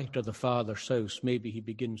within sight of the father's house, maybe he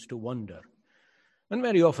begins to wonder. And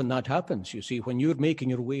very often that happens, you see. When you're making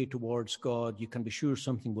your way towards God, you can be sure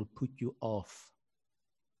something will put you off.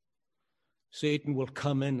 Satan will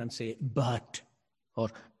come in and say, but, or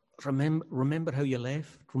remember how you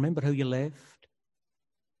left? Remember how you left?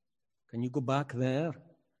 Can you go back there?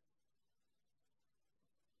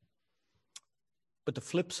 But the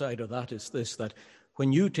flip side of that is this, that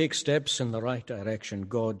when you take steps in the right direction,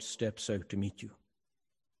 God steps out to meet you.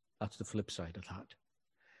 That's the flip side of that.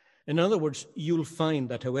 In other words, you'll find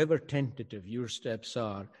that however tentative your steps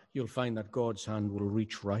are, you'll find that God's hand will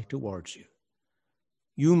reach right towards you.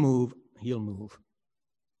 You move, he'll move.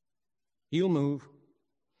 He'll move.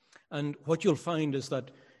 And what you'll find is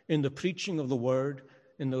that in the preaching of the word,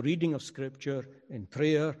 in the reading of Scripture, in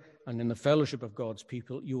prayer, and in the fellowship of God's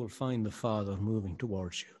people, you will find the Father moving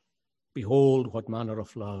towards you. Behold, what manner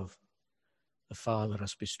of love the Father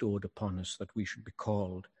has bestowed upon us, that we should be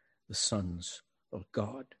called the sons of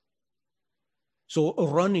God. So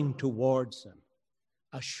running towards him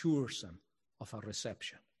assures him of a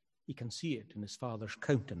reception. He can see it in his Father's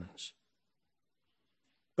countenance.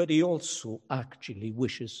 But he also actually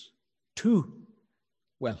wishes to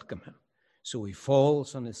welcome him. So he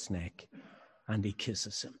falls on his neck and he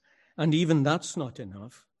kisses him. And even that's not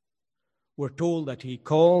enough. We're told that he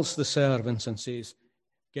calls the servants and says,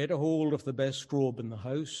 get a hold of the best robe in the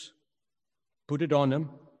house, put it on him,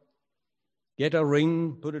 get a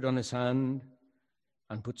ring, put it on his hand,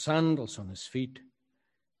 and put sandals on his feet,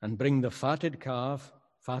 and bring the fatted calf,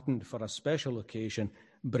 fattened for a special occasion,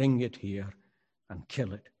 bring it here and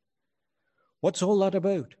kill it. What's all that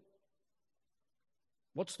about?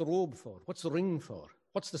 What's the robe for? What's the ring for?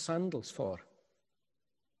 What's the sandals for?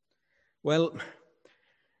 Well,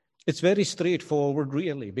 it's very straightforward,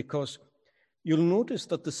 really, because you'll notice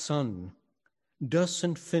that the son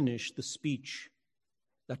doesn't finish the speech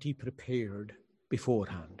that he prepared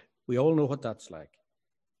beforehand. We all know what that's like.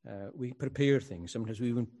 We prepare things. Sometimes we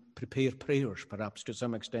even prepare prayers, perhaps, to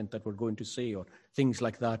some extent, that we're going to say, or things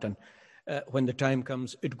like that. And when the time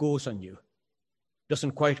comes, it goes on you.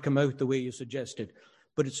 Doesn't quite come out the way you suggested.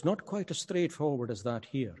 But it's not quite as straightforward as that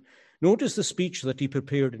here. Notice the speech that he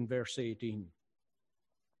prepared in verse 18.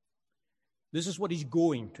 This is what he's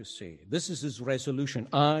going to say. This is his resolution.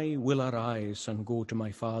 I will arise and go to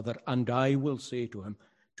my father, and I will say to him,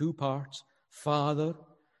 two parts. Father,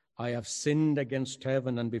 I have sinned against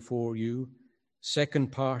heaven and before you.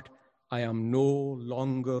 Second part, I am no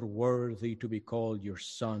longer worthy to be called your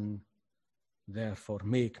son. Therefore,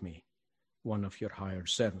 make me one of your hired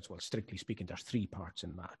servants. Well, strictly speaking, there's three parts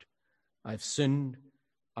in that. I've sinned.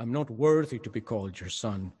 I'm not worthy to be called your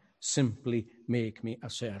son. Simply make me a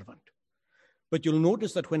servant. But you'll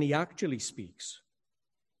notice that when he actually speaks,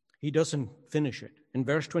 he doesn't finish it. In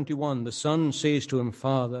verse 21, the son says to him,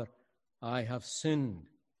 Father, I have sinned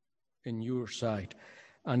in your sight,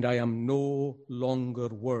 and I am no longer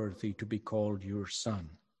worthy to be called your son.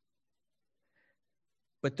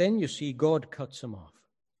 But then you see God cuts him off,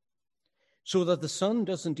 so that the son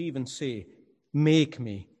doesn't even say, make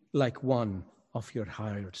me like one of your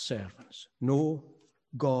hired servants. No,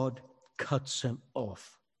 God cuts him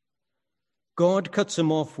off. God cuts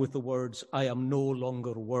him off with the words, I am no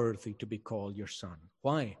longer worthy to be called your son.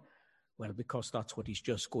 Why? Well, because that's what he's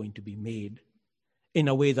just going to be made in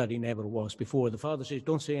a way that he never was before. The father says,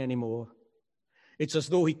 don't say any more. It's as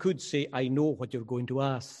though he could say, I know what you're going to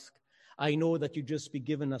ask. I know that you just be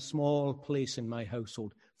given a small place in my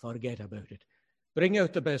household. Forget about it. Bring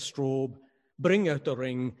out the best robe, bring out the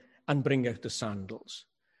ring, and bring out the sandals.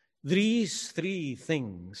 These three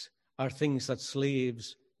things are things that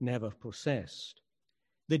slaves never possessed.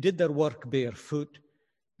 They did their work barefoot.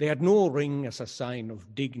 They had no ring as a sign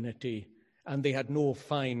of dignity, and they had no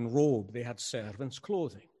fine robe. They had servants'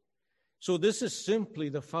 clothing. So this is simply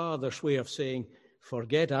the father's way of saying,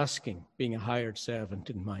 forget asking being a hired servant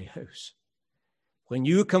in my house. When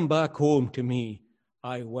you come back home to me,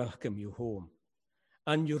 I welcome you home.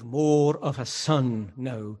 and you're more of a son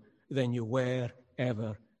now than you were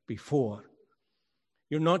ever before.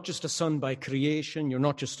 You're not just a son by creation. You're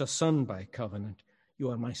not just a son by covenant. You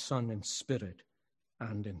are my son in spirit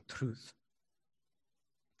and in truth.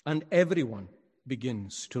 And everyone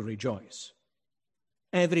begins to rejoice.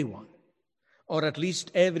 Everyone, or at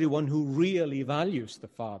least everyone who really values the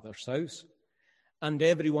Father's house, and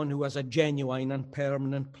everyone who has a genuine and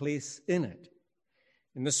permanent place in it.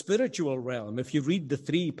 In the spiritual realm, if you read the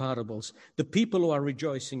three parables, the people who are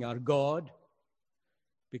rejoicing are God,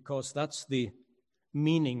 because that's the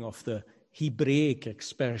meaning of the Hebraic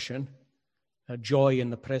expression, a joy in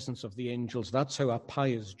the presence of the angels. That's how a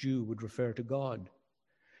pious Jew would refer to God.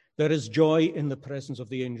 There is joy in the presence of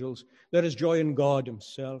the angels. There is joy in God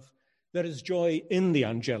himself. There is joy in the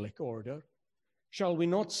angelic order. Shall we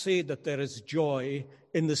not say that there is joy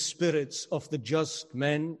in the spirits of the just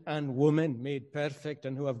men and women made perfect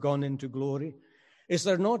and who have gone into glory? Is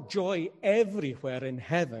there not joy everywhere in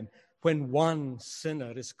heaven when one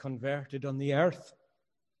sinner is converted on the earth?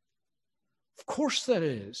 Of course there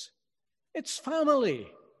is. It's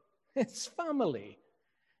family. It's family.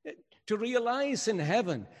 To realize in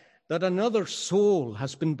heaven that another soul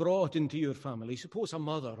has been brought into your family, suppose a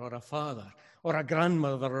mother or a father or a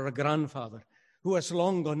grandmother or a grandfather who has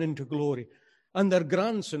long gone into glory, and their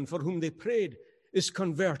grandson for whom they prayed is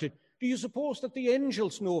converted. Do you suppose that the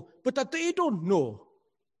angels know, but that they don't know?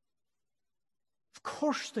 Of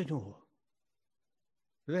course they know.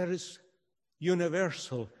 There is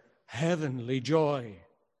universal heavenly joy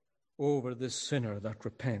over this sinner that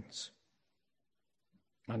repents.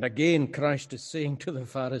 And again, Christ is saying to the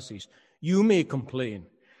Pharisees, you may complain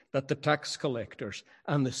that the tax collectors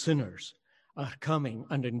and the sinners are coming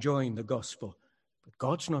and enjoying the gospel, but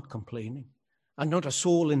God's not complaining, and not a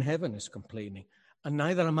soul in heaven is complaining, and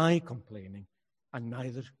neither am I complaining, and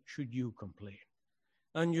neither should you complain.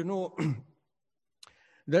 And you know,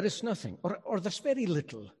 there is nothing, or there's very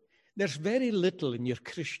little in your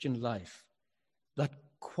Christian life that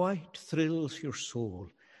quite thrills your soul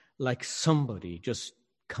like somebody just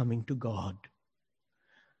coming to God.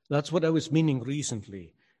 That's what I was meaning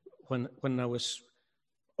recently when I was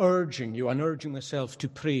urging you and urging myself to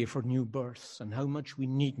pray for new births, and how much we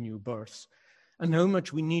need new births, and how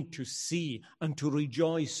much we need to see and to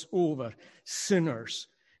rejoice over sinners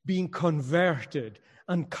being converted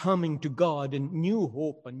and coming to God in new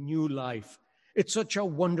hope and new life. It's such a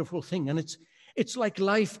wonderful thing, and it's like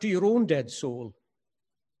life to your own dead soul.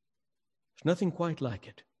 There's nothing quite like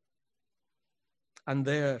it. And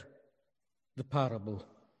there, the parable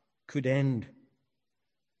could end,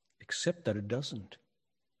 except that it doesn't.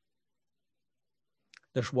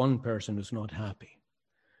 There's one person who's not happy.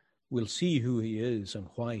 We'll see who he is and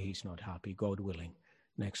why he's not happy, God willing,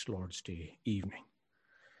 next Lord's Day evening.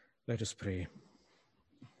 Let us pray.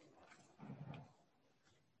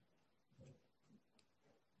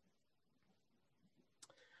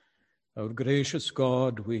 Our gracious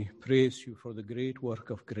God, we praise you for the great work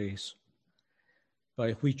of grace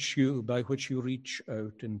by which you reach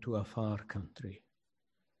out into a far country,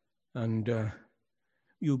 and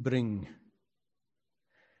you bring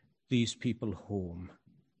these people home.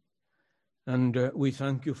 And we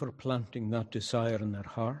thank you for planting that desire in their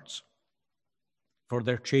hearts, for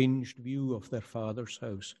their changed view of their Father's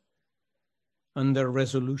house, and their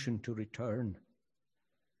resolution to return,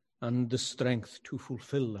 and the strength to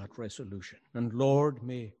fulfill that resolution. And Lord,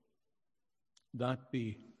 may that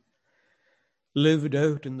be lived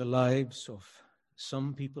out in the lives of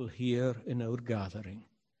some people here in our gathering,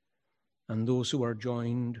 and those who are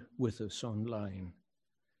joined with us online.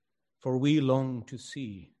 For we long to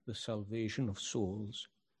see the salvation of souls,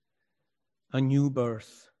 a new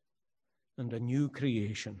birth and a new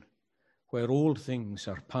creation, where old things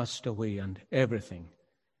are passed away and everything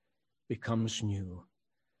becomes new.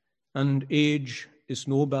 And age is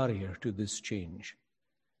no barrier to this change,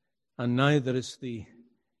 and neither is the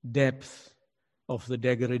depth of the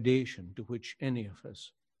degradation to which any of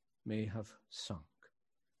us may have sunk.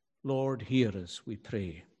 Lord, hear us, we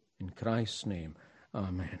pray. In Christ's name,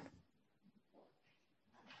 amen.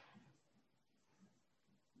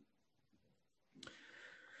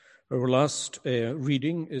 Our last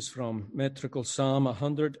reading is from Metrical Psalm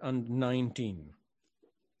 119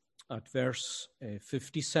 at verse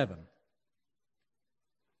 57.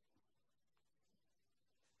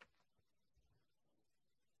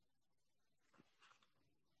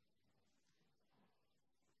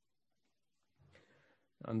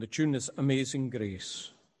 And the tune is Amazing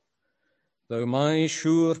Grace. Thou my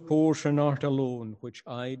sure portion art alone, which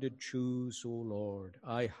I did choose, O Lord.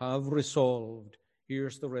 I have resolved,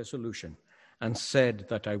 here's the resolution, and said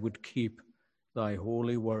that I would keep thy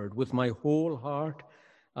holy word. With my whole heart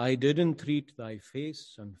I did entreat thy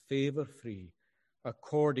face and favour free,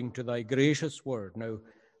 according to thy gracious word. Now,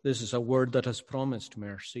 this is a word that has promised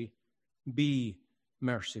mercy. Be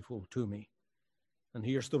merciful to me. And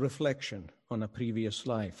here's the reflection on a previous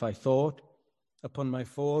life. I thought upon my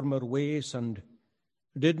former ways and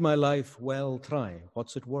did my life well try.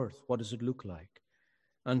 What's it worth? What does it look like?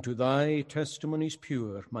 And to thy testimonies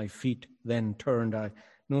pure, my feet then turned. I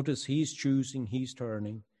notice he's choosing, he's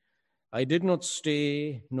turning. I did not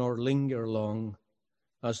stay nor linger long,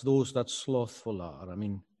 as those that slothful are. I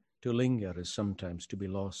mean, to linger is sometimes to be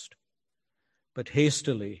lost. But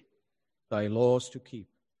hastily thy laws to keep,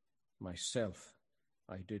 myself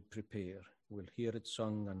I did prepare. We'll hear it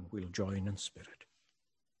sung and we'll join in spirit.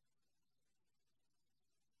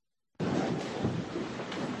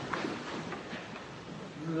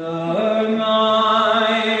 The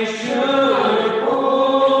night should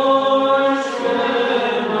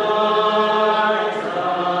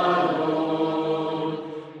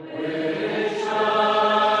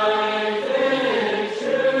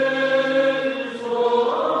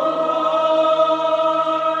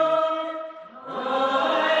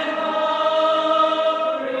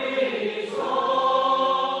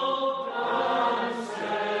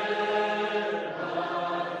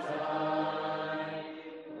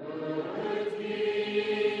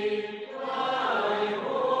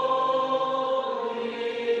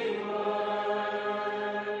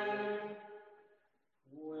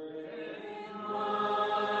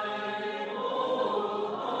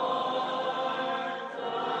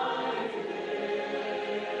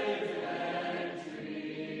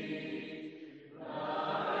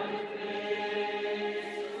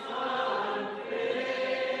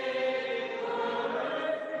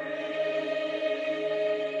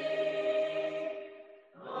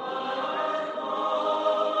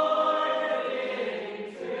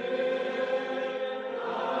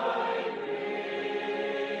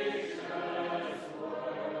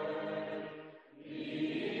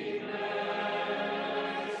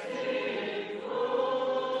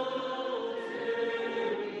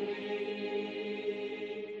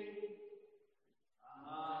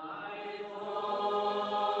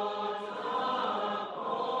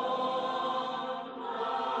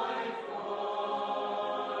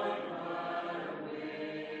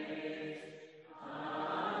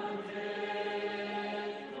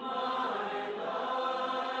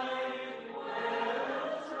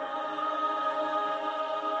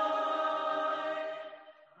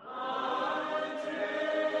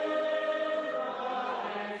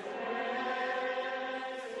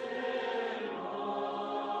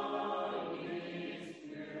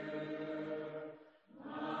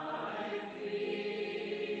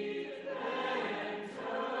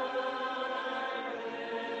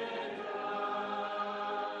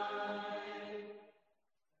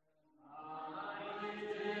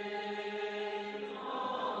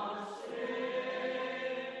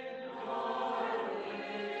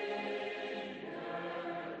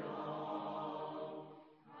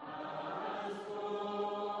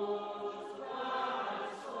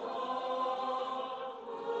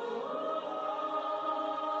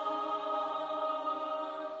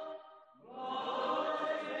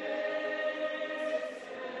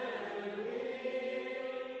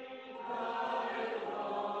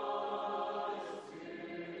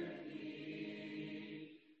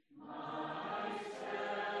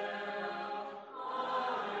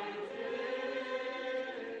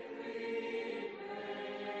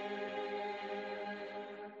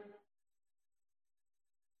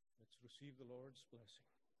receive the Lord's blessing.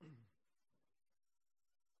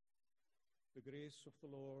 The grace of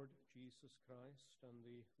the Lord Jesus Christ and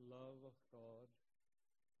the love of God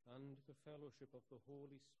and the fellowship of the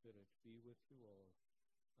Holy Spirit be with you all.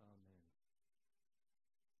 Amen.